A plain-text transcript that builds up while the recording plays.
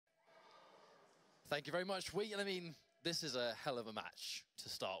Thank you very much, Wheat. And I mean, this is a hell of a match to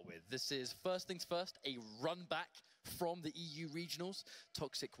start with. This is, first things first, a run back from the EU regionals.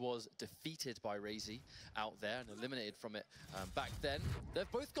 Toxic was defeated by Raisy out there and eliminated from it back then.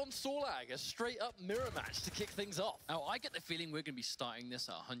 They've both gone Sorlag, a straight-up mirror match to kick things off. Now, I get the feeling we're going to be starting this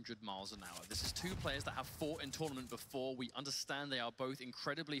at 100 miles an hour. This is two players that have fought in tournament before. We understand they are both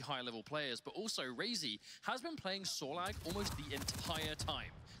incredibly high-level players, but also Raisy has been playing Sorlag almost the entire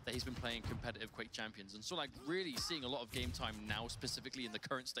time that he's been playing competitive Quake Champions. And Sorlag really seeing a lot of game time now, specifically in the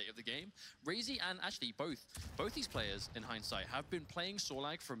current state of the game. Raisy and actually both these players, in hindsight, have been playing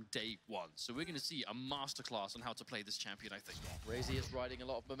Sorlag from day one. So we're going to see a masterclass on how to play this champion, I think. Raisy is riding a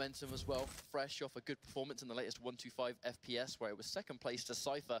lot of momentum as well, fresh off a good performance in the latest 125 FPS, where it was second place to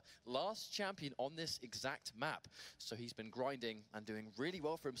Cypher, last champion on this exact map. So he's been grinding and doing really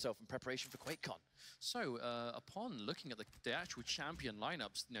well for himself in preparation for QuakeCon. So, upon looking at the actual champion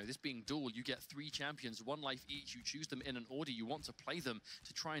lineups, you know, this being duel, you get 3 champions, 1 life each. You choose them in an order you want to play them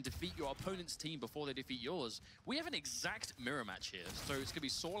to try and defeat your opponent's team before they defeat yours. We have an exact mirror match here. So it's going to be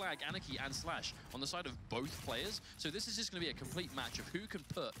Sorlag, Anarchy, and Slash on the side of both players. So this is just going to be a complete match of who can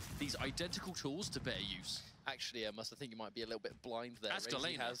put these identical tools to better use. Actually, I think you might be a little bit blind there. That's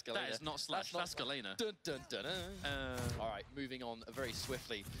Galena. That is not Slash, that's Galena. Dun, dun, dun, dun. All right, moving on very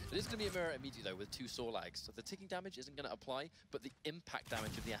swiftly. It is going to be a mirror immediately, though, with 2 Sorlags. So the ticking damage isn't going to apply, but the impact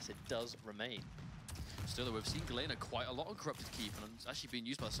damage of the acid does remain. Still, we've seen Galena quite a lot on Corrupted Keep, and it's actually being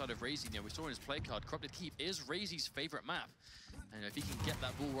used by the side of Raisy. You know, we saw in his play card, Corrupted Keep is Raisy's favorite map. And if he can get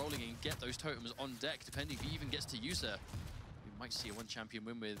that ball rolling and get those totems on deck, depending if he even gets to use her, we might see a 1 champion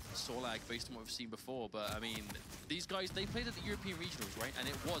win with Sorlag based on what we've seen before. But I mean, these guys, they played at the European regionals, right? And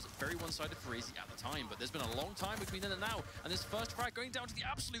it was very one-sided for Raisy at the time, but there's been a long time between then and now. And this first frag going down to the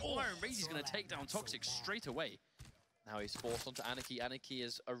absolute wire, and Raisy's going to take down Toxic straight away. Now he's forced onto Anarchy. Anarchy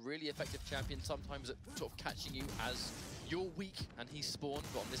is a really effective champion, sometimes at sort of catching you as you're weak, and he's spawned.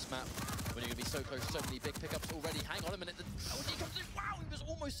 But on this map, when you're going to be so close, so many big pickups already. Hang on a minute, the LG comes in. Wow, he was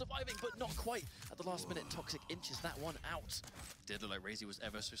almost surviving, but not quite. At the last minute, Toxic inches that one out. Did look like Raisy was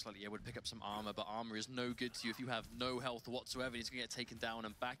ever so slightly able to pick up some armor, but armor is no good to you if you have no health whatsoever. He's going to get taken down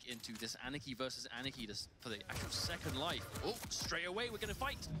and back into this Anarchy versus Anarchy for the actual second life. Oh, straight away, we're going to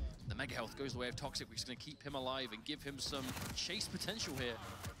fight. The mega health goes the way of Toxic, which is going to keep him alive and give him some chase potential here.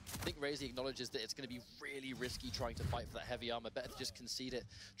 I think Raisy acknowledges that it's going to be really risky trying to fight for that heavy armor. Better to just concede it.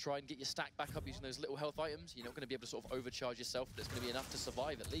 Try and get your stack back up using those little health items. You're not going to be able to sort of overcharge yourself, but it's going to be enough to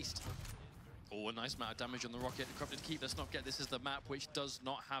survive at least. Oh, a nice amount of damage on the rocket. Corrupted Keep, let's not get this is the map which does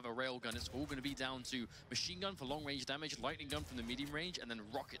not have a railgun. It's all going to be down to machine gun for long range damage, lightning gun from the medium range, and then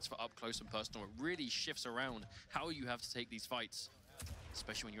rockets for up close and personal. It really shifts around how you have to take these fights,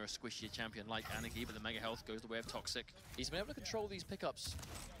 especially when you're a squishier champion like Anarchy, but the mega health goes the way of Toxic. He's been able to control these pickups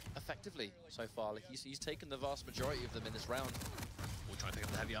effectively so far. Like he's taken the vast majority of them in this round. We'll try to pick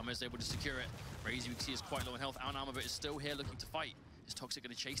up the heavy armor, is able to secure it. Raisy, we can see, is quite low in health, out on armor, but is still here looking to fight. Is Toxic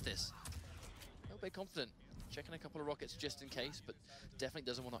going to chase this? A little bit confident. Checking a couple of rockets just in case, but definitely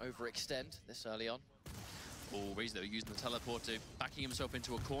doesn't want to overextend this early on. Oh, Raisy, though, using the teleporter, backing himself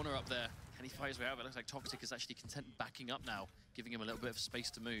into a corner up there. Can he fight his way out? It looks like Toxic is actually content backing up now, giving him a little bit of space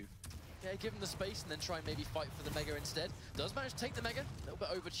to move. Yeah, give him the space and then try and maybe fight for the Mega instead. Does manage to take the Mega, a little bit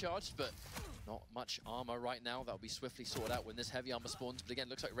overcharged, but not much armor right now. That'll be swiftly sorted out when this heavy armor spawns. But again,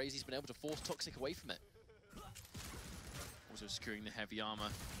 looks like Raisy's been able to force Toxic away from it. Also securing the heavy armor.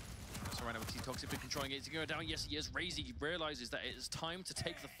 So right now we see Toxic been controlling it. Is he going down? Yes, he is. Raisy realizes that it is time to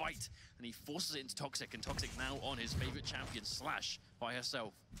take the fight, and he forces it into Toxic, and Toxic now on his favorite champion, Slash, by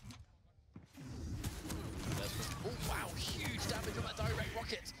herself. Oh, wow, huge damage on that direct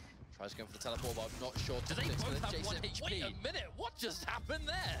rocket. Tries going for the teleport, but I'm not sure. Do they both have 1 HP? Wait a minute, what just happened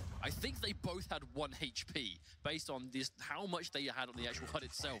there? I think they both had 1 HP, based on this how much they had on the actual HUD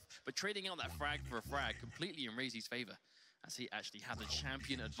itself. But trading out that frag for a frag completely in Raisy's favor, as he actually had the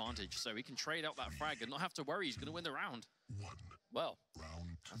champion advantage. So he can trade out that frag and not have to worry he's going to win the round. Well,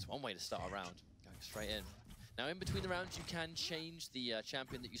 that's one way to start a round, going straight in. Now, in between the rounds, you can change the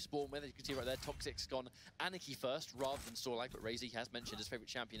champion that you spawn with. As you can see right there, Toxic's gone Anarchy first rather than Sorlag, but Raisy has mentioned his favorite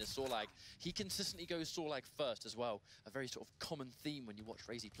champion is Sorlag. He consistently goes Sorlag first as well. A very sort of common theme when you watch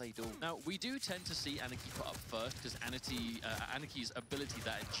Raisy play duel. Now, we do tend to see Anarchy put up first because Anarchy's ability,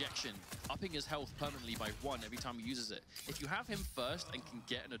 that ejection, upping his health permanently by 1 every time he uses it. If you have him first and can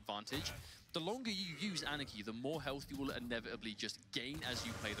get an advantage, the longer you use Anarchy, the more health you will inevitably just gain as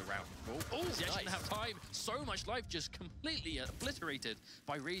you play the round. Oh, he actually didn't have time. So so much life just completely obliterated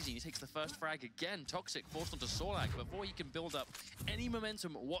by Raisy. He takes the first frag again. Toxic forced onto Sorlag before he can build up any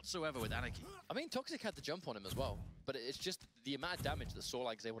momentum whatsoever with Anarchy. I mean, Toxic had the jump on him as well, but it's just the amount of damage that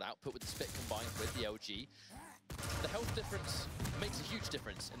Sorlag is able to output with the spit combined with the LG. The health difference makes a huge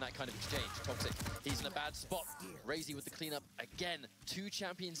difference in that kind of exchange. Toxic, he's in a bad spot. Raisy with the cleanup again. 2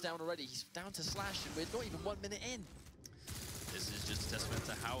 champions down already. He's down to Slash, and we're not even 1 minute in. This is just a testament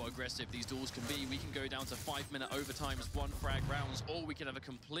to how aggressive these duels can be. We can go down to 5-minute overtimes, 1 frag rounds, or we can have a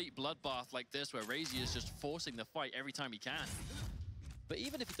complete bloodbath like this, where Raisy is just forcing the fight every time he can. But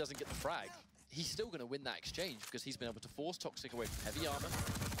even if he doesn't get the frag, he's still going to win that exchange because he's been able to force Toxic away from heavy armor.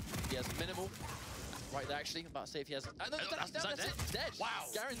 He has minimal. Right there, actually. I'm about to say if he has... No, that's dead. Dead. Wow.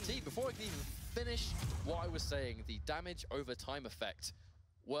 Guaranteed. Before I can even finish what I was saying, the damage over time effect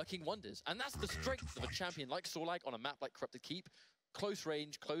working wonders. And that's the strength of a champion like Sorlag on a map like Corrupted Keep. Close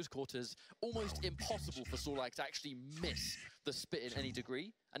range, close quarters, almost impossible for Sorlag to actually miss the spit in any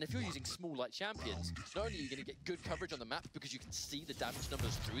degree. And if you're using small light champions, not only are you going to get good coverage on the map because you can see the damage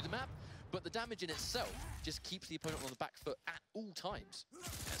numbers through the map, but the damage in itself just keeps the opponent on the back foot at all times.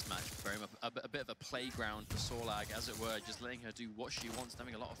 This match very much a bit of a playground for Sorlag, as it were, just letting her do what she wants,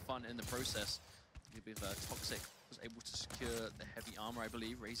 having a lot of fun in the process. A bit of Toxic was able to secure the heavy armor, I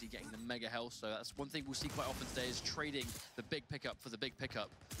believe. Raisy getting the mega health, so that's one thing we'll see quite often today, is trading the big pickup for the big pickup.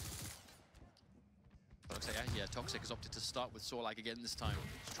 Yeah, Toxic has opted to start with Sorlag again this time,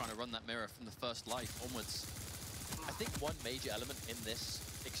 just trying to run that mirror from the first life onwards. I think one major element in this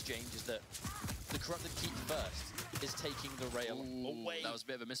exchange is that the Corrupted Keep first is taking the rail away. That was a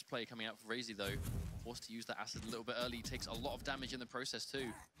bit of a misplay coming out for Raisy, though. Forced to use that acid a little bit early. Takes a lot of damage in the process, too.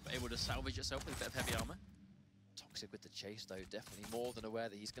 But able to salvage itself with a bit of heavy armor. Toxic with the chase, though. Definitely more than aware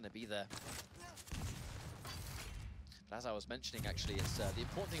that he's going to be there. But as I was mentioning, actually, it's the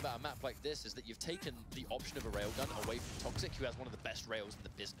important thing about a map like this is that you've taken the option of a railgun away from Toxic, who has one of the best rails in the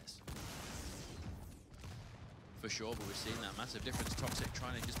business. For sure, but we're seeing that massive difference. Toxic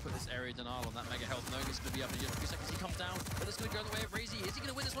trying to just put this area denial on that mega health, knowing it's going to be up in just a few seconds. He comes down, but it's going to go the way of Raisy. Is he going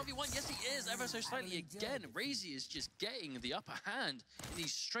to win this 1v1? Yes, he is, ever so slightly again. Raisy is just getting the upper hand in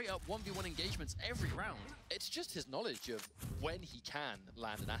these straight-up 1v1 engagements every round. It's just his knowledge of when he can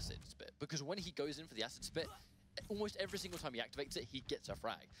land an acid spit, because when he goes in for the acid spit, almost every single time he activates it, he gets a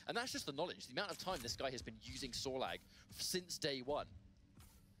frag. And that's just the knowledge, the amount of time this guy has been using Sorlag since day one.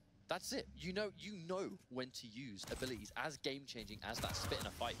 That's it. You know when to use abilities as game-changing as that spit in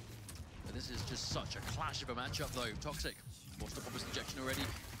a fight. But this is just such a clash of a matchup, though. Toxic forced to pop his injection already.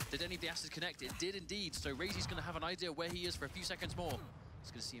 Did any of the acids connect? It did indeed. So Raisy's going to have an idea where he is for a few seconds more.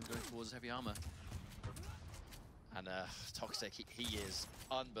 He's going to see him going towards heavy armor. And Toxic, he is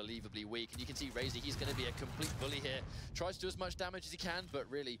unbelievably weak. And you can see Raisy, he's going to be a complete bully here. Tries to do as much damage as he can, but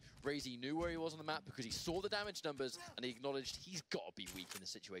really, Raisy knew where he was on the map because he saw the damage numbers and he acknowledged he's got to be weak in this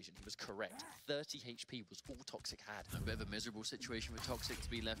situation. He was correct. 30 HP was all Toxic had. A bit of a miserable situation for Toxic to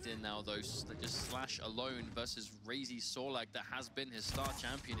be left in now, though. Just Slash alone versus Raisy Sorlag, that has been his star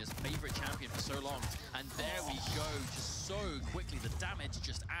champion, his favorite champion for so long. And there we go, just so quickly. The damage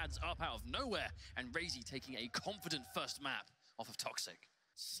just adds up out of nowhere. And Raisy taking a confident first map off of Toxic.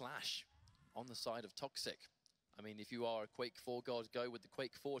 Slash on the side of Toxic. I mean, if you are a Quake 4 god, go with the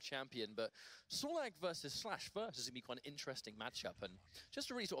Quake 4 champion, but Sorlag versus Slash first is going to be quite an interesting matchup. And just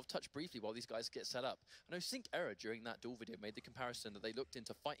to really sort of touch briefly while these guys get set up, I know Sync Error during that duel video made the comparison that they looked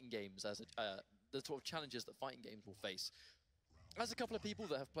into fighting games as the sort of challenges that fighting games will face. As a couple of people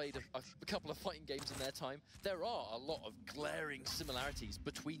that have played a couple of fighting games in their time, there are a lot of glaring similarities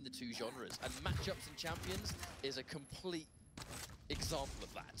between the two genres, and matchups and champions is a complete example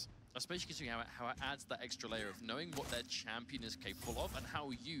of that. Especially considering how it adds that extra layer of knowing what their champion is capable of and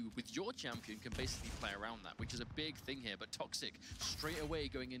how you, with your champion, can basically play around that, which is a big thing here. But Toxic, straight away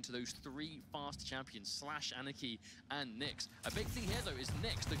going into those 3 fast champions, Slash, Anarchy, and Nyx. A big thing here, though, is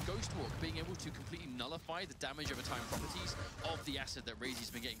Nyx, the Ghost Walk, being able to completely nullify the damage over time properties of the acid that Raisy's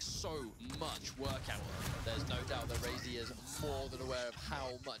been getting so much work out of. There's no doubt that Raisy is more than aware of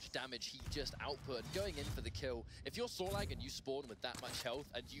how much damage he just output. Going in for the kill, if you're Sorlag and you spawn with that much health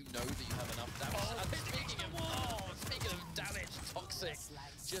and you know that you have enough damage. And speaking of damage, Toxic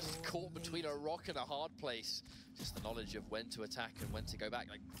just caught between a rock and a hard place. Just the knowledge of when to attack and when to go back.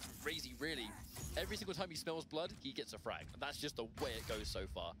 Like, Raisy really, every single time he smells blood, he gets a frag. And that's just the way it goes so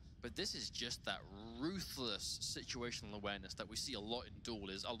far. But this is just that ruthless situational awareness that we see a lot in Duel.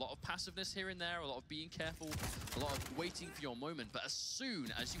 Is a lot of passiveness here and there, a lot of being careful, a lot of waiting for your moment. But as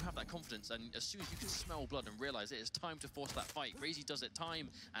soon as you have that confidence and as soon as you can smell blood and realize it is time to force that fight, Raisy does it time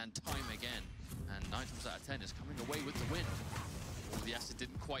and time again. And 9 times out of 10 is coming away with the win. The acid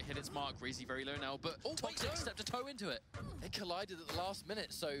didn't quite hit its mark. Raisy very low now, but Toxic stepped a toe into it. They collided at the last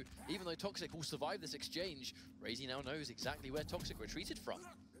minute, so even though Toxic will survive this exchange, Raisy now knows exactly where Toxic retreated from.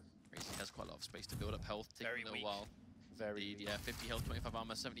 Raisy has quite a lot of space to build up health, taking a little while. Very weak. Yeah, 50 health, 25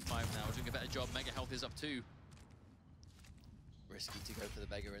 armor, 75 now. Doing a better job. Mega health is up too. Risky to go for the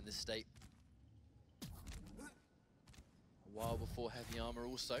Mega in this state. A while before heavy armor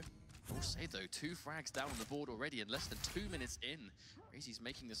also. I will say though, 2 frags down on the board already in less than 2 minutes in. Raisy's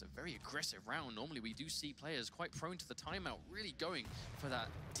making this a very aggressive round. Normally we do see players quite prone to the timeout, really going for that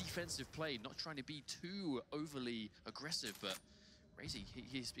defensive play, not trying to be too overly aggressive, but Raisy,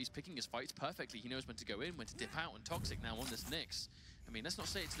 he's picking his fights perfectly. He knows when to go in, when to dip out, and Toxic now on this Nyx. I mean, let's not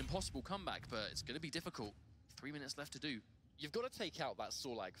say it's an impossible comeback, but it's going to be difficult. 3 minutes left to do. You've got to take out that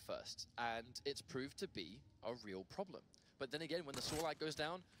Sorlag first, and it's proved to be a real problem. But then again, when the Sorlag goes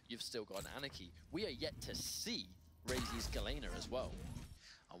down, you've still got an Anarchy. We are yet to see Raisy's Galena as well.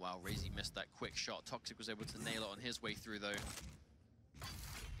 Oh wow, Raisy missed that quick shot. Toxic was able to nail it on his way through though.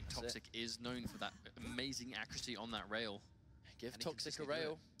 Toxic is known for that amazing accuracy on that rail. Give Toxic a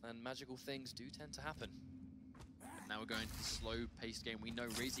rail, and magical things do tend to happen. And now we're going to the slow-paced game. We know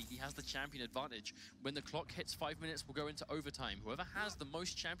Raisy, he has the champion advantage. When the clock hits 5 minutes, we'll go into overtime. Whoever has the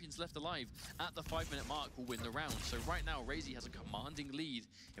most champions left alive at the 5-minute mark will win the round. So right now, Raisy has a commanding lead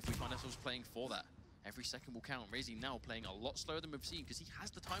if we find ourselves playing for that. Every second will count. Raisy now playing a lot slower than we've seen because he has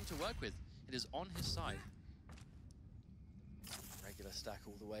the time to work with. It is on his side. Regular stack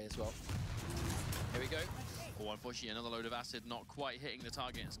all the way as well. Here we go. Oh, unfortunately, another load of acid not quite hitting the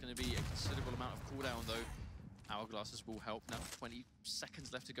target. It's going to be a considerable amount of cooldown, though. Hourglasses will help now. 20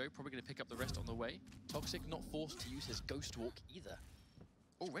 seconds left to go. Probably going to pick up the rest on the way. Toxic not forced to use his Ghost Walk either.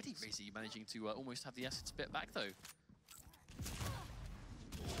 Already, Raisy managing to almost have the acid spit back, though.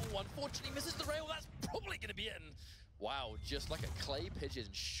 Oh, unfortunately misses the rail. That's probably going to be it. And wow, just like a clay pigeon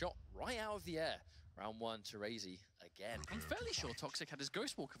shot right out of the air. Round 1 to Raisy again. I'm fairly sure Toxic had his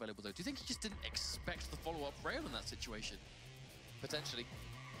Ghost Walk available, though. Do you think he just didn't expect the follow-up rail in that situation? Potentially.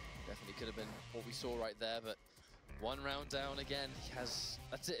 Definitely could have been what we saw right there, but 1 round down again. He has,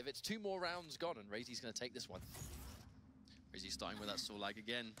 that's it. If it's 2 more rounds gone, and Raisy's going to take this one. Raisy's starting with that Sorlag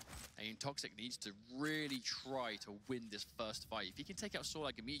again. And Toxic needs to really try to win this first fight. If he can take out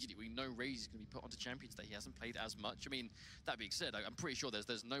Sorlag immediately, we know Raisy's going to be put onto champions that he hasn't played as much. I mean, that being said, I'm pretty sure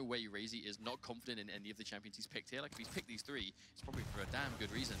there's no way Raisy is not confident in any of the champions he's picked here. Like, if he's picked these 3, it's probably for a damn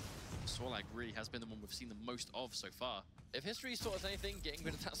good reason. Sorlag really has been the one we've seen the most of so far. If history's taught us anything, getting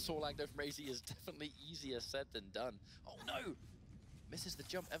rid of that Sorlag though from Raisy is definitely easier said than done. Oh no! Misses the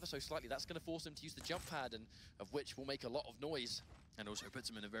jump ever so slightly. That's going to force him to use the jump pad, and of which will make a lot of noise. And also puts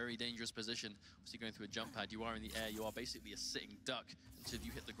him in a very dangerous position. Obviously going through a jump pad, you are in the air, you are basically a sitting duck until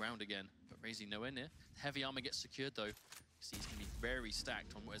you hit the ground again. But Raisy nowhere near. Heavy armor gets secured though. See, he's going to be very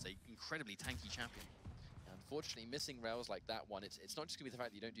stacked on what is an incredibly tanky champion. Unfortunately, missing rails like that one, it's not just going to be the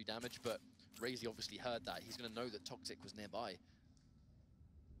fact that you don't do damage, but Raisy obviously heard that. He's going to know that Toxic was nearby.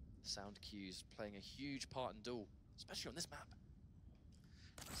 Sound cues playing a huge part in Duel, especially on this map.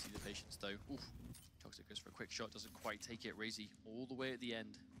 You see the patience though. Oof. Toxic goes for a quick shot, doesn't quite take it. Raisy all the way at the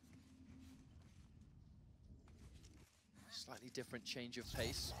end. Slightly different change of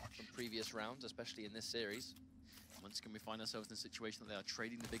pace from previous rounds, especially in this series. Once again, we find ourselves in a situation that they are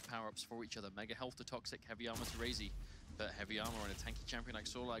trading the big power-ups for each other. Mega health to Toxic, heavy armor to Raisy. But heavy armor on a tanky champion like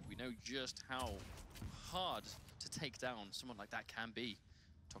Sorlag, we know just how hard to take down someone like that can be.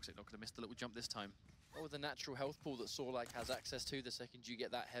 Toxic not going to miss the little jump this time. Or the natural health pool that Sorlag has access to, the second you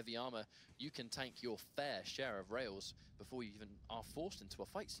get that heavy armor, you can tank your fair share of rails before you even are forced into a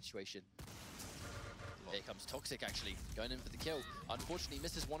fight situation. Here comes Toxic actually, going in for the kill. Unfortunately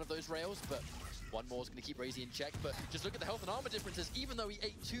misses one of those rails, but one more is going to keep Raisy in check. But just look at the health and armor differences. Even though he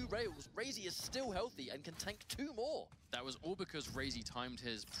ate 2 rails, Raisy is still healthy and can tank 2 more. That was all because Raisy timed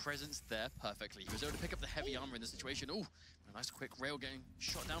his presence there perfectly. He was able to pick up the heavy armor in this situation. Ooh, a nice quick rail getting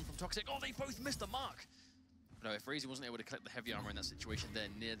shot down from Toxic. Oh, they both missed the mark. But no, if Raisy wasn't able to collect the heavy armor in that situation there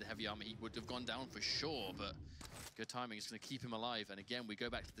near the heavy armor, he would have gone down for sure. But good timing is going to keep him alive. And again, we go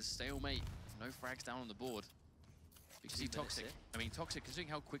back to the stalemate. No frags down on the board. Because he's Toxic. I mean, Toxic, considering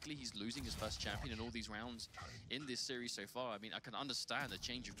how quickly he's losing his first champion in all these rounds in this series so far, I mean, I can understand the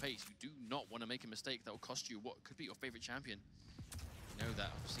change of pace. You do not want to make a mistake that will cost you what could be your favorite champion. You know that,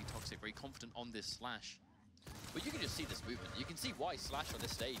 obviously, Toxic very confident on this Slash. But you can just see this movement. You can see why Slash on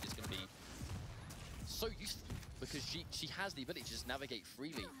this stage is going to be so useful, because she has the ability to just navigate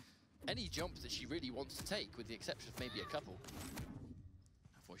freely. Any jumps that she really wants to take, with the exception of maybe a couple.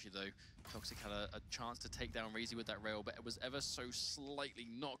 Unfortunately, though, Toxic had a chance to take down Raisy with that rail, but it was ever so slightly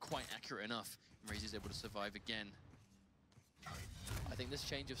not quite accurate enough. And Raisy's able to survive again. think this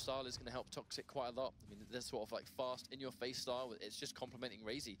change of style is going to help Toxic quite a lot. I mean, this sort of like fast, in-your-face style, it's just complementing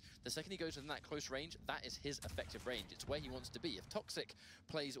Raisy. The second he goes in that close range, that is his effective range. It's where he wants to be. If Toxic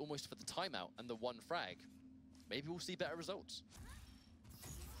plays almost for the timeout and the one frag, maybe we'll see better results.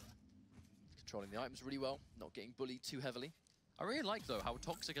 Controlling the items really well, not getting bullied too heavily. I really like, though, how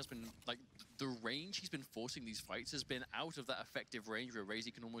Toxic has been, like, the range he's been forcing these fights has been out of that effective range where Raisy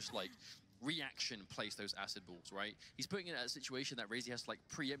can almost, like, reaction place those acid balls, right? He's putting it in a situation that Raisy has to, like,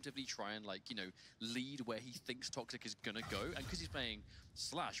 preemptively try and, like, you know, lead where he thinks Toxic is gonna go. And because he's playing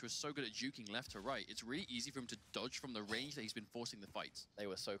Slash, who is so good at juking left to right, it's really easy for him to dodge from the range that he's been forcing the fights. They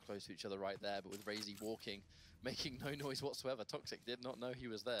were so close to each other right there, but with Raisy walking, making no noise whatsoever, Toxic did not know he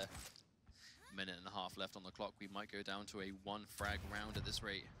was there. Minute and a half left on the clock. We might go down to a one frag round at this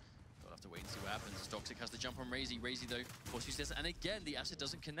rate. We'll have to wait and see what happens. Toxic has the jump on Raisy. Raisy, though, forces this. And again, the acid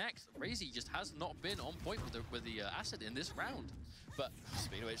doesn't connect. Raisy just has not been on point with the acid in this round. But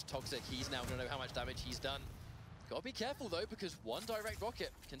speaking of which, Toxic, he's now going to know how much damage he's done. Gotta be careful, though, because one direct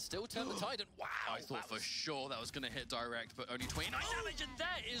rocket can still turn the tide. And wow! I thought for sure that was going to hit direct, but only 29 damage. And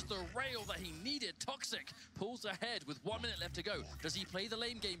that is the rail that he needed. Toxic pulls ahead with 1 minute left to go. Does he play the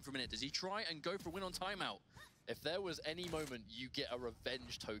lane game for a minute? Does he try and go for a win on timeout? If there was any moment you get a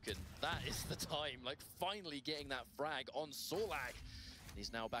revenge token, that is the time. Like, finally getting that frag on Sorlag.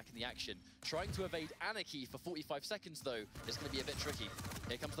 He's now back in the action. Trying to evade Anarchy for 45 seconds, though, is going to be a bit tricky.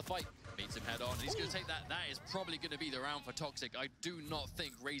 Here comes the fight. Meets him head on, and he's going to take that. That is probably going to be the round for Toxic. I do not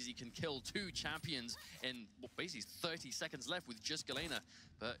think Raisy can kill two champions in basically 30 seconds left with just Galena.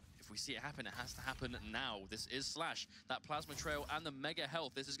 But if we see it happen, it has to happen now. This is Slash. That Plasma Trail and the Mega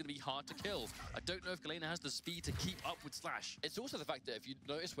Health. This is going to be hard to kill. I don't know if Galena has the speed to keep up with Slash. It's also the fact that if you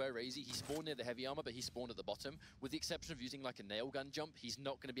notice where Raisy, he spawned near the heavy armor, but he spawned at the bottom. With the exception of using like a nail gun jump, he's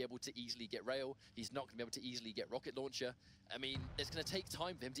not going to be able to easily get rail. He's not going to be able to easily get rocket launcher. I mean, it's going to take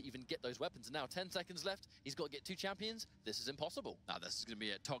time for him to even get those weapons. And now 10 seconds left. He's got to get two champions. This is impossible. Now, this is going to be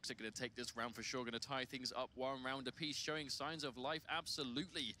it. Toxic going to take this round for sure. Going to tie things up one round apiece, showing signs of life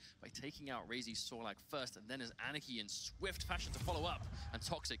absolutely by taking out Raisy Sorlag first, and then as Anarchy in swift fashion to follow up. And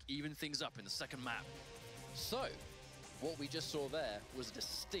Toxic even things up in the second map. So, what we just saw there was a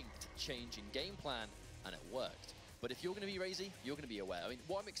distinct change in game plan, and it worked. But if you're going to be Raisy, you're going to be aware. I mean,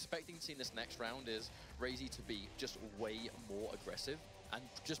 what I'm expecting to see in this next round is Raisy to be just way more aggressive and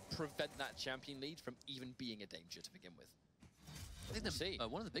just prevent that champion lead from even being a danger to begin with. I think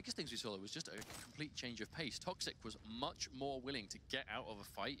one of the biggest things we saw was just a complete change of pace. Toxic was much more willing to get out of a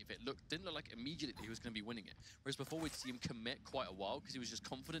fight if it didn't look like immediately he was going to be winning it. Whereas before we'd see him commit quite a while because he was just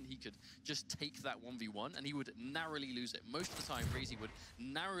confident he could just take that 1v1 and he would narrowly lose it. Most of the time, Raisy would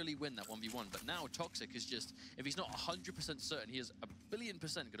narrowly win that 1v1, but now Toxic is just, if he's not 100% certain he is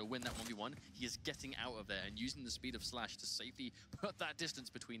 1,000,000,000% going to win that 1v1, he is getting out of there and using the speed of Slash to safely put that distance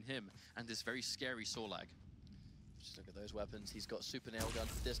between him and this very scary Sorlag. Just look at those weapons. He's got super nail gun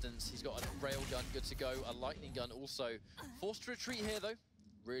for distance. He's got a rail gun good to go. A lightning gun also. Forced to retreat here, though.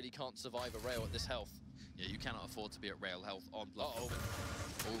 Really can't survive a rail at this health. Yeah, you cannot afford to be at rail health on Blood.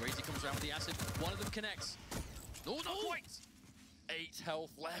 Raisy comes around with the acid. One of them connects. No, not quite. 8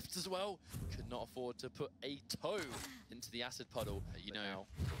 health left as well. Could not afford to put a toe into the acid puddle. You know,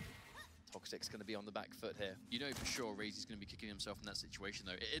 Toxic's going to be on the back foot here. You know for sure Raisy's going to be kicking himself in that situation,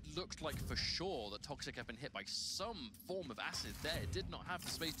 though. It looked like for sure that Toxic had been hit by some form of acid there. It did not have the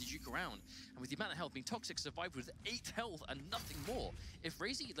space to juke around. And with the amount of health, I mean, Toxic survived with 8 health and nothing more. If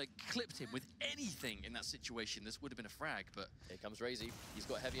Raisy, like, clipped him with anything in that situation, this would have been a frag, but... Here comes Raisy. He's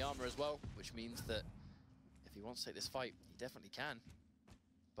got heavy armor as well, which means that if he wants to take this fight, he definitely can.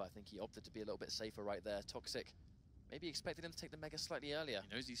 But I think he opted to be a little bit safer right there. Toxic maybe expected him to take the Mega slightly earlier.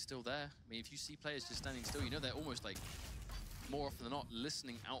 He knows he's still there. I mean, if you see players just standing still, you know they're almost like, more often than not,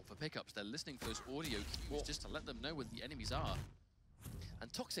 listening out for pickups. They're listening for those audio cues just to let them know where the enemies are.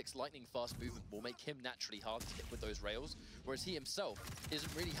 And Toxic's lightning fast movement will make him naturally hard to hit with those rails, whereas he himself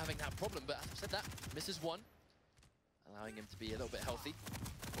isn't really having that problem. But as I said that, misses one, allowing him to be a little bit healthy.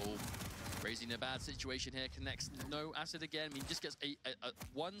 Oh, Raisy in a bad situation here, connects no acid again. I mean, just gets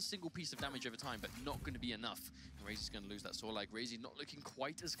one single piece of damage over time, but not going to be enough. And Raisy's going to lose that Sorlag. Raisy not looking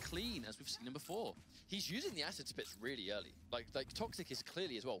quite as clean as we've seen him before. He's using the acid spits really early. Like Toxic is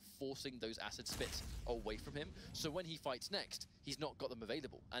clearly as well forcing those acid spits away from him. So when he fights next, he's not got them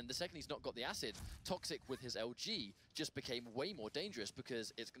available. And the second he's not got the acid, Toxic with his LG just became way more dangerous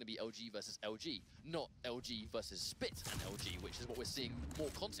because it's going to be LG versus LG, not LG versus Spit and LG, which is what we're seeing more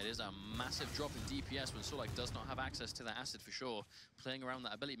constantly. It is a massive drop in DPS when Solak does not have access to that acid for sure. Playing around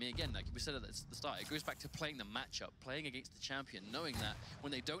that ability, I mean, again, like we said at the start, it goes back to playing the matchup, playing against the champion, knowing that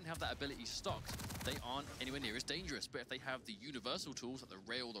when they don't have that ability stocked, they aren't anywhere near as dangerous. But if they have the universal tools like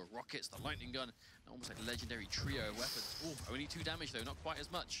the rail, the rockets, the lightning gun, almost like a legendary trio of weapons. Ooh, only 2 damage though, not quite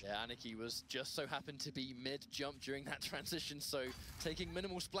as much. Yeah, Aniki was just so happened to be mid-jump during that transition, so taking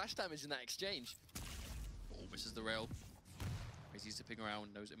minimal splash damage in that exchange. Oh, misses the rail. Raisy's zipping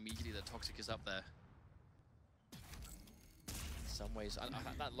around, knows immediately that Toxic is up there. In some ways,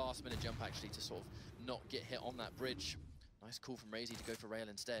 that last-minute jump actually to sort of not get hit on that bridge. Nice call from Raisy to go for rail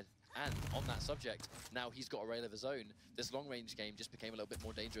instead. And on that subject, now he's got a rail of his own. This long-range game just became a little bit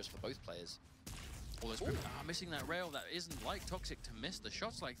more dangerous for both players. All those people missing that rail. That isn't like Toxic to miss the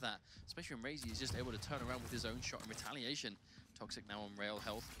shots like that, especially when Raisy is just able to turn around with his own shot in retaliation. Toxic now on rail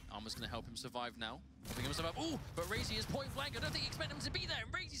health. Armor's going to help him survive now. Helping him survive. Oh, but Raisy is point blank. I don't think you expect him to be there.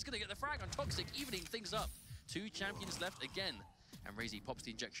 And Raisy's going to get the frag on Toxic, evening things up. 2 champions left again. And Raisy pops the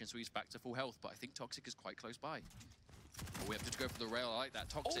injection, so he's back to full health. But I think Toxic is quite close by. Oh, we have to go for the rail. I like that.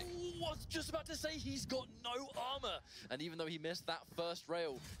 Toxic. Oh, I was just about to say he's got no armor. And even though he missed that first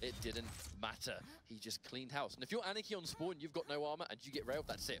rail, it didn't matter. He just cleaned house. And if you're Aniki on spawn, you've got no armor, and you get railed,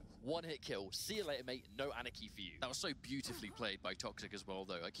 that's it. 1-hit kill. See you later, mate. No Aniki for you. That was so beautifully played by Toxic as well,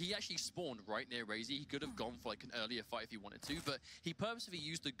 though. Like, he actually spawned right near Raisy. He could have gone for, like, an earlier fight if he wanted to, but he purposely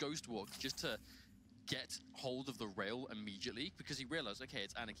used the Ghost Walk just to get hold of the rail immediately because he realized, okay,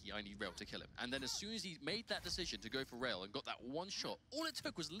 it's Aniki, I need rail to kill him. And then as soon as he made that decision to go for rail and got that one shot, all it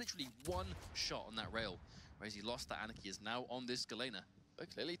took was literally one shot on that rail. Whereas he lost that Aniki is now on this Galena.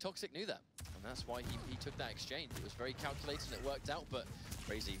 But clearly Toxic knew that, and that's why he took that exchange. It was very calculated and it worked out, but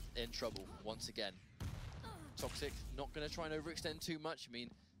Raisy in trouble once again. Toxic not going to try and overextend too much. I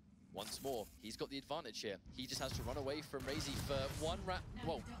mean, once more, he's got the advantage here. He just has to run away from Raisy for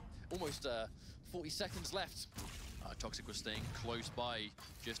almost 40 seconds left. Toxic was staying close by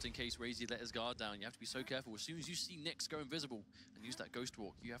just in case Raisy let his guard down. You have to be so careful. As soon as you see Nyx go invisible and use that Ghost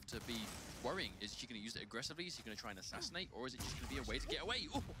Walk, you have to be worrying. Is she going to use it aggressively? Is she going to try and assassinate? Or is it just going to be a way to get away?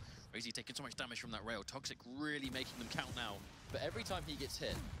 Ooh! Raisy taking so much damage from that rail. Toxic really making them count now. But every time he gets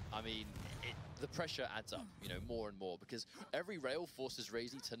hit, I mean, the pressure adds up, you know, more and more, because every rail forces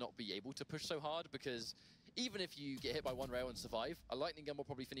Raisy to not be able to push so hard, because even if you get hit by one rail and survive, a lightning gun will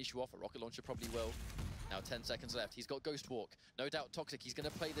probably finish you off, a rocket launcher probably will. Now 10 seconds left, he's got Ghost Walk. No doubt Toxic, he's going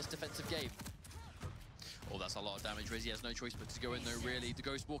to play this defensive game. Oh, that's a lot of damage. Raisy has no choice but to go in though, really. The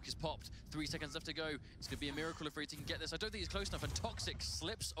Ghost Walk is popped. 3 seconds left to go. It's going to be a miracle if Raisy can get this. I don't think he's close enough, and Toxic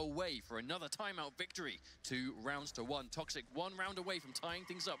slips away for another timeout victory. 2 rounds to 1. Toxic 1 round away from tying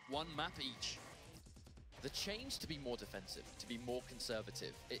things up, 1 map each. The change to be more defensive, to be more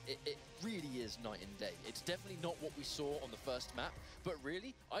conservative, it really is night and day. It's definitely not what we saw on the first map, but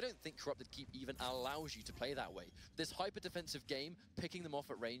really, I don't think Corrupted Keep even allows you to play that way. This hyper-defensive game, picking them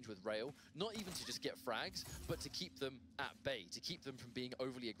off at range with rail, not even to just get frags, but to keep them at bay, to keep them from being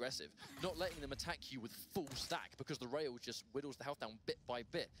overly aggressive, not letting them attack you with full stack, because the rail just whittles the health down bit by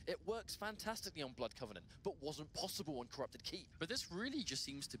bit. It works fantastically on Blood Covenant, but wasn't possible on Corrupted Keep. But this really just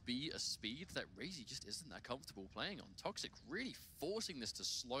seems to be a speed that Raisy just isn't that comfortable playing on. Toxic really forcing this to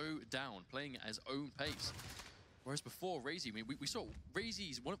slow down, playing at his own pace. Whereas before, Raisy, I mean, we saw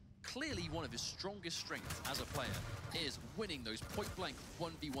Raisy's clearly one of his strongest strengths as a player is winning those point-blank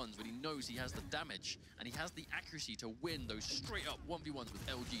 1v1s when he knows he has the damage and he has the accuracy to win those straight-up 1v1s with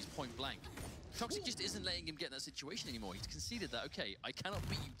LG's point-blank. Toxic just isn't letting him get in that situation anymore. He's conceded that, okay, I cannot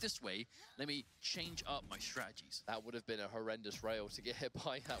beat you this way. Let me change up my strategies. That would have been a horrendous rail to get hit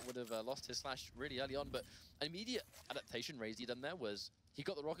by. That would have lost his slash really early on. But an immediate adaptation Raisy done there was he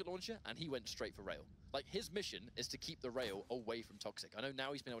got the rocket launcher and he went straight for rail. Like, his mission is to keep the rail away from Toxic. I know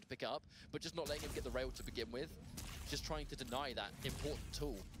now he's been able to pick it up, but just not letting him get the rail to begin with. Just trying to deny that important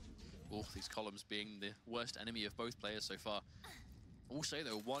tool. Oh, these columns being the worst enemy of both players so far. I will say,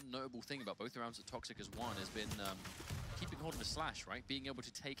 though, one notable thing about both rounds that Toxic has won has been keeping hold of his slash, right? Being able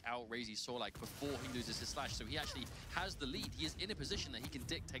to take out Raisy's Sorlike before he loses his slash. So he actually has the lead. He is in a position that he can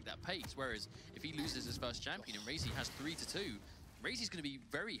dictate that pace. Whereas if he loses his first champion and Raisy has 3-2, Raisy's going to be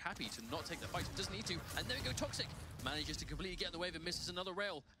very happy to not take the fight, but doesn't need to. And there we go, Toxic manages to completely get in the wave and misses another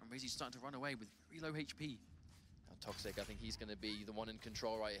rail. And Raisy's starting to run away with very low HP. Toxic, I think he's going to be the one in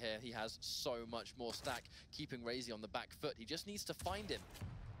control right here. He has so much more stack, keeping Raisy on the back foot. He just needs to find him.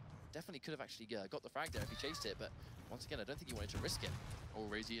 definitely could have actually got the frag there if he chased it, but once again, I don't think he wanted to risk it. Or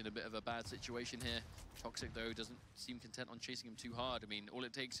Raisy in a bit of a bad situation here. Toxic, though, doesn't seem content on chasing him too hard. I mean, all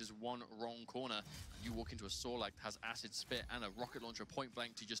it takes is one wrong corner. You walk into a Sorlag that has Acid Spit and a rocket launcher point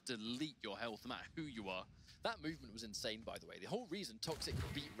blank to just delete your health, no matter who you are. That movement was insane, by the way. The whole reason Toxic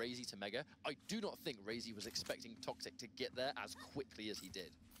beat Raisy to Mega, I do not think Raisy was expecting Toxic to get there as quickly as he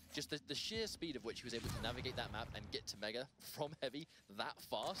did. Just the sheer speed of which he was able to navigate that map and get to Mega from Heavy that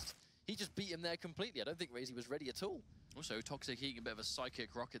fast, he just beat him there completely. I don't think Raisy was ready at all. Also, Toxic eating a bit of a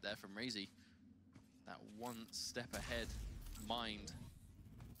psychic rocket there from Raisy. That one step ahead mind.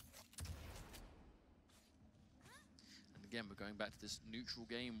 And again, we're going back to this neutral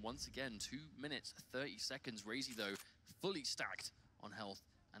game once again. 2 minutes, 30 seconds. Raisy, though, fully stacked on health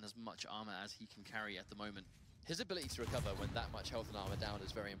and as much armor as he can carry at the moment. His ability to recover when that much health and armor down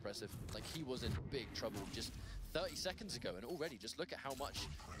is very impressive. Like, he was in big trouble just 30 seconds ago, and already just look at how much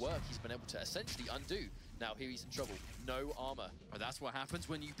work he's been able to essentially undo. Now here he's in trouble, no armor. Well, that's what happens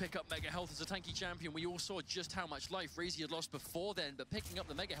when you pick up Mega Health as a tanky champion. We all saw just how much life Raisy had lost before then, but picking up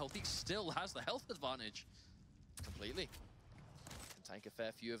the Mega Health, he still has the health advantage. Completely. Can tank a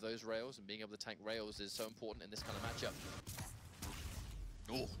fair few of those rails, and being able to tank rails is so important in this kind of matchup.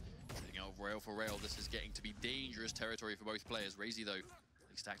 Oh, trading out rail for rail. This is getting to be dangerous territory for both players. Raisy, though,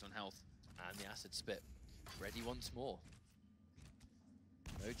 stacked on health. And the Acid Spit. Ready once more.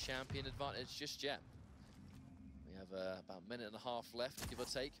 No champion advantage just yet. We have about a minute and a half left, give or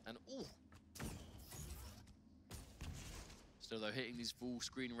take, and ooh! Still, though, hitting these full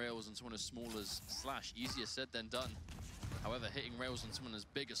screen rails on someone as small as Slash, easier said than done. However, hitting rails on someone as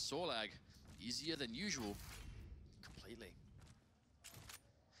big as Sorlag, easier than usual. Completely.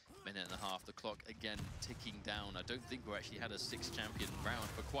 Minute and a half, the clock again ticking down. I don't think we actually had a 6-champion round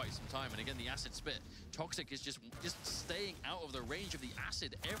for quite some time. And again, the Acid Spit. Toxic is just staying out of the range of the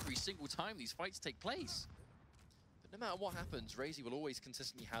acid every single time these fights take place. But no matter what happens, Raisy will always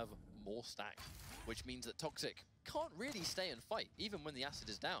consistently have more stack, which means that Toxic can't really stay and fight, even when the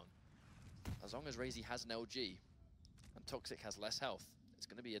acid is down. As long as Raisy has an LG and Toxic has less health, it's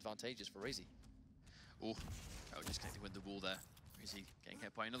going to be advantageous for Raisy. Oh, just connecting with the wall there. Raisy getting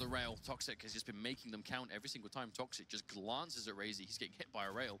hit by another rail. Toxic has just been making them count every single time. Toxic just glances at Raisy. He's getting hit by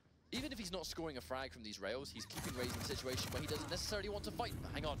a rail. Even if he's not scoring a frag from these rails, he's keeping Raisy in a situation where he doesn't necessarily want to fight.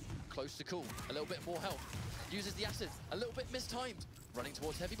 But hang on, close to cool, a little bit more health. Uses the acid, a little bit mistimed. Running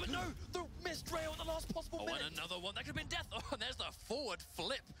towards Heavy, but no! The missed rail at the last possible minute! And another one, that could have been death! Oh, and there's the forward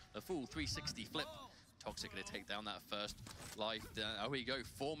flip! The full 360 flip. Toxic going to take down that first life. Oh, here we go,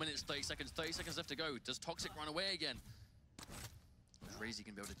 4 minutes, 30 seconds left to go. Does Toxic run away again? Raisy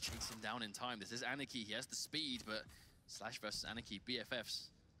can be able to chase him down in time. This is Anarchy, he has the speed, but Slash versus Anarchy, BFFs,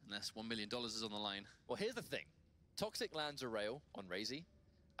 unless $1 million is on the line. Well, here's the thing. Toxic lands a rail on Raisy,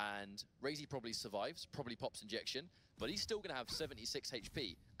 and Raisy probably survives, probably pops injection, but he's still going to have 76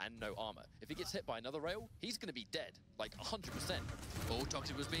 HP and no armor. If he gets hit by another rail, he's going to be dead, like 100%. Oh,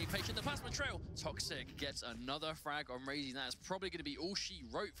 Toxic was being patient. The plasma trail. Toxic gets another frag on Raisy. That is probably going to be all she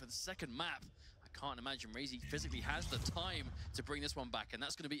wrote for the second map. I can't imagine Raisy physically has the time to bring this one back, and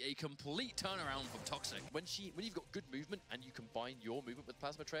that's going to be a complete turnaround from Toxic. When you've got good movement and you combine your movement with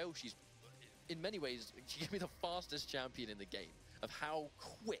plasma trail, she's, in many ways, she can be the fastest champion in the game of how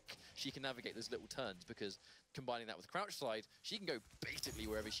quick she can navigate those little turns, because combining that with crouch slide, she can go basically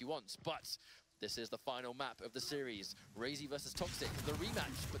wherever she wants. But this is the final map of the series. Raisy versus Toxic, the rematch,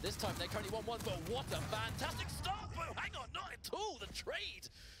 but this time they're currently 1-1, but what a fantastic start! But hang on, not at all, the trade!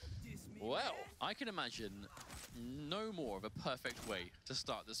 Well, I can imagine no more of a perfect way to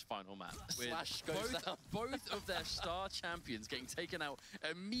start this final map. Slash goes down. Both of their star champions getting taken out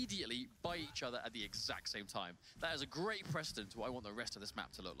immediately by each other at the exact same time. That is a great precedent to what I want the rest of this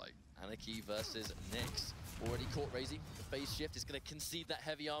map to look like. Anarchy versus Nyx. Already caught Raisy. The phase shift is going to concede that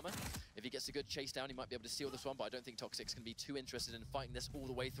heavy armor. If he gets a good chase down, he might be able to seal this one, but I don't think Toxic's going to be too interested in fighting this all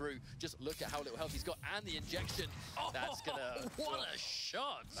the way through. Just look at how little health he's got, and the injection. That's going to... What a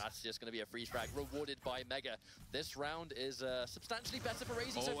shot! That's just going to be a freeze frag, rewarded by Mega. This round is substantially better for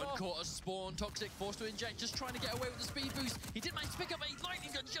Raisy so far. And caught a spawn. Toxic forced to inject, just trying to get away with the speed boost. He did manage to pick up a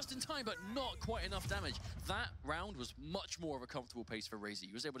lightning gun just in time, but not quite enough damage. That round was much more of a comfortable pace for Raisy.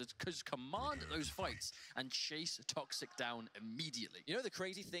 He was able to just command those fights and chase Toxic down immediately. You know, the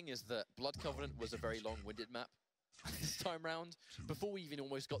crazy thing is that Blood Covenant was a very long-winded map this time round. Before we even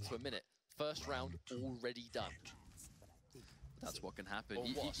almost got to a minute, first round already done. That's what can happen. Or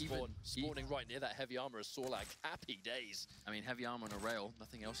what, spawning right near that heavy armor as Sorlag. Happy days. I mean, heavy armor on a rail,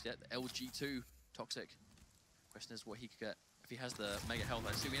 nothing else yet. The LG2, Toxic. Question is what he could get. If he has the Mega Health,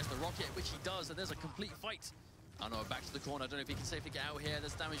 I assume he has the rocket, which he does, and there's a complete fight. Oh no, back to the corner. I don't know if he can safely get out here.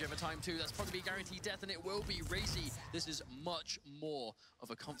 There's damage over time too. That's probably guaranteed death, and it will be Raisy. This is much more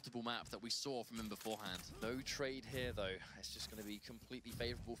of a comfortable map that we saw from him beforehand. No trade here, though. It's just going to be completely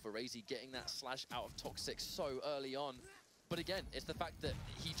favorable for Raisy, getting that slash out of Toxic so early on. But again, it's the fact that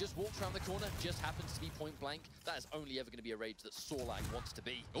he just walks around the corner, just happens to be point blank. That is only ever going to be a rage that Sorlag wants to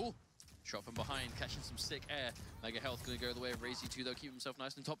be. Oh, shot from behind, catching some sick air. Mega Health going to go the way of Raisy too, though, keep himself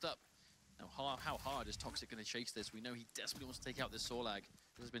nice and topped up. Now, how hard is Toxic going to chase this? We know he desperately wants to take out this Sorlag.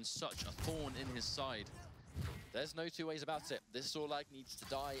 There's been such a thorn in his side. There's no two ways about it. This Sorlag needs to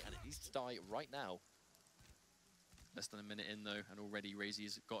die, and it needs to die right now. Less than a minute in, though, and already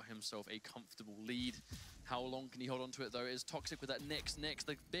Raisy's got himself a comfortable lead. How long can he hold on to it, though? It is Toxic with that next.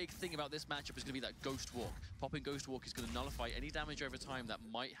 The big thing about this matchup is going to be that Ghost Walk. Popping Ghost Walk is going to nullify any damage over time that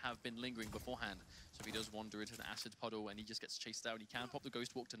might have been lingering beforehand. So if he does wander into an acid puddle and he just gets chased down, he can pop the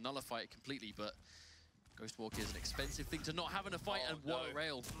Ghost Walk to nullify it completely, but Ghost Walk is an expensive thing to not have in a fight, and what a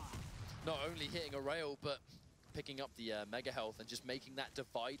rail. Not only hitting a rail, but picking up the Mega Health and just making that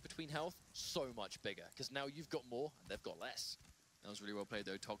divide between health so much bigger, because now you've got more and they've got less. That was really well played,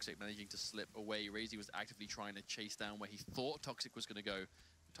 though. Toxic managing to slip away. Raisy was actively trying to chase down where he thought Toxic was going to go.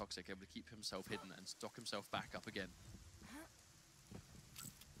 Toxic able to keep himself hidden and stock himself back up again.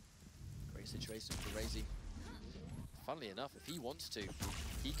 Great situation for Raisy. Funnily enough, if he wants to,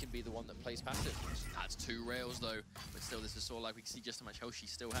 he can be the one that plays passive. That's 2 rails, though. But still, this is sort of like we can see just how much health she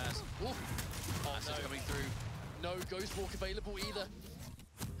still has. Ooh. Acid coming through. No Ghost Walk available either.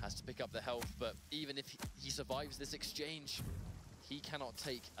 Has to pick up the health, but even if he survives this exchange, he cannot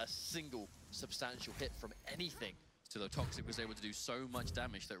take a single substantial hit from anything. Still, though, Toxic was able to do so much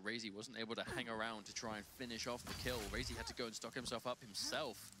damage that Raisy wasn't able to hang around to try and finish off the kill. Raisy had to go and stock himself up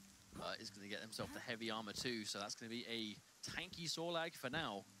himself. Is going to get himself the heavy armor too, so that's going to be a tanky Sorlag for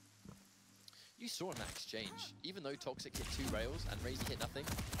now. You saw in that exchange, even though Toxic hit 2 rails and Raisy hit nothing,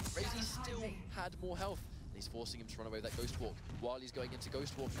 Raisy still had more health. And he's forcing him to run away with that Ghost Walk. While he's going into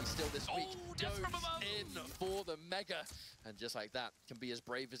Ghost Walk, he's still this weak. Goes in for the Mega. And just like that, can be as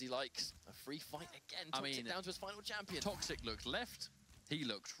brave as he likes. A free fight again. Toxic down to his final champion. Toxic looked left, he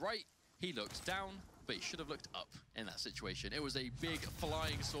looked right, he looked down, but he should have looked up in that situation. It was a big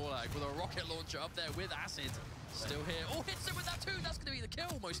flying Sorlag with a rocket launcher up there with acid. Still here. Oh, hits him with that too. That's going to be the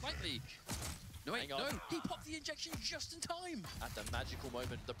kill, most likely. No, wait, no, he popped the injection just in time. At the magical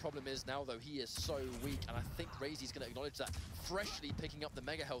moment. The problem is now, though, he is so weak, and I think Raisy's going to acknowledge that, freshly picking up the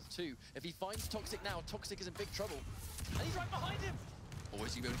Mega Health too. If he finds Toxic now, Toxic is in big trouble. And he's right behind him. Or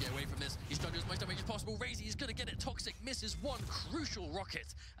is he going to get away from this? He's trying to do as much damage as possible. Raisy is going to get it. Toxic misses one crucial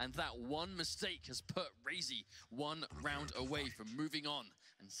rocket, and that one mistake has put Raisy 1 round away from moving on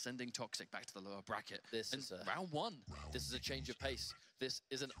and sending Toxic back to the lower bracket. This is round 1. This is a change of pace. This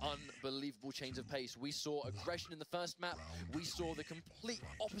is an unbelievable change of pace. We saw aggression in the first map. We saw the complete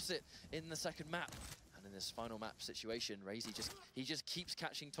opposite in the second map. And in this final map situation, Raisy just keeps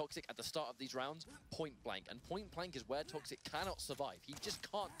catching Toxic at the start of these rounds, point blank. And point blank is where Toxic cannot survive. He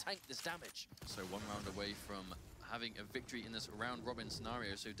just can't tank this damage. So 1 round away from having a victory in this round robin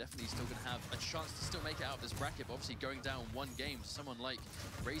scenario, so definitely still going to have a chance to still make it out of this bracket, but obviously going down 1 game to someone like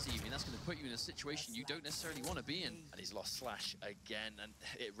Raisy, I mean, that's going to put you in a situation you don't necessarily want to be in. And he's lost Slash again, and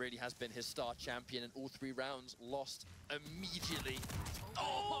it really has been his star champion, and all 3 rounds lost immediately.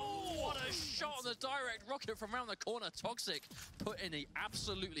 Oh, what a shot on the direct rocket from around the corner. Toxic put in a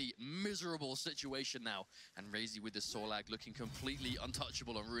absolutely miserable situation now, and Raisy with this Sorlag looking completely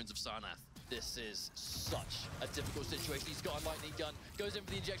untouchable on Ruins of Sarnath. This is such a difficult situation. He's got a lightning gun, goes in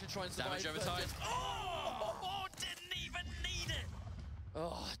for the injection, try and survive. Damage over time. Oh, didn't even need it.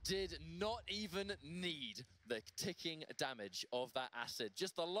 Oh, did not even need the ticking damage of that acid.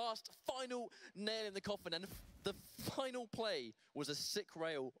 Just the last final nail in the coffin, and the final play was a sick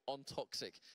rail on Toxic.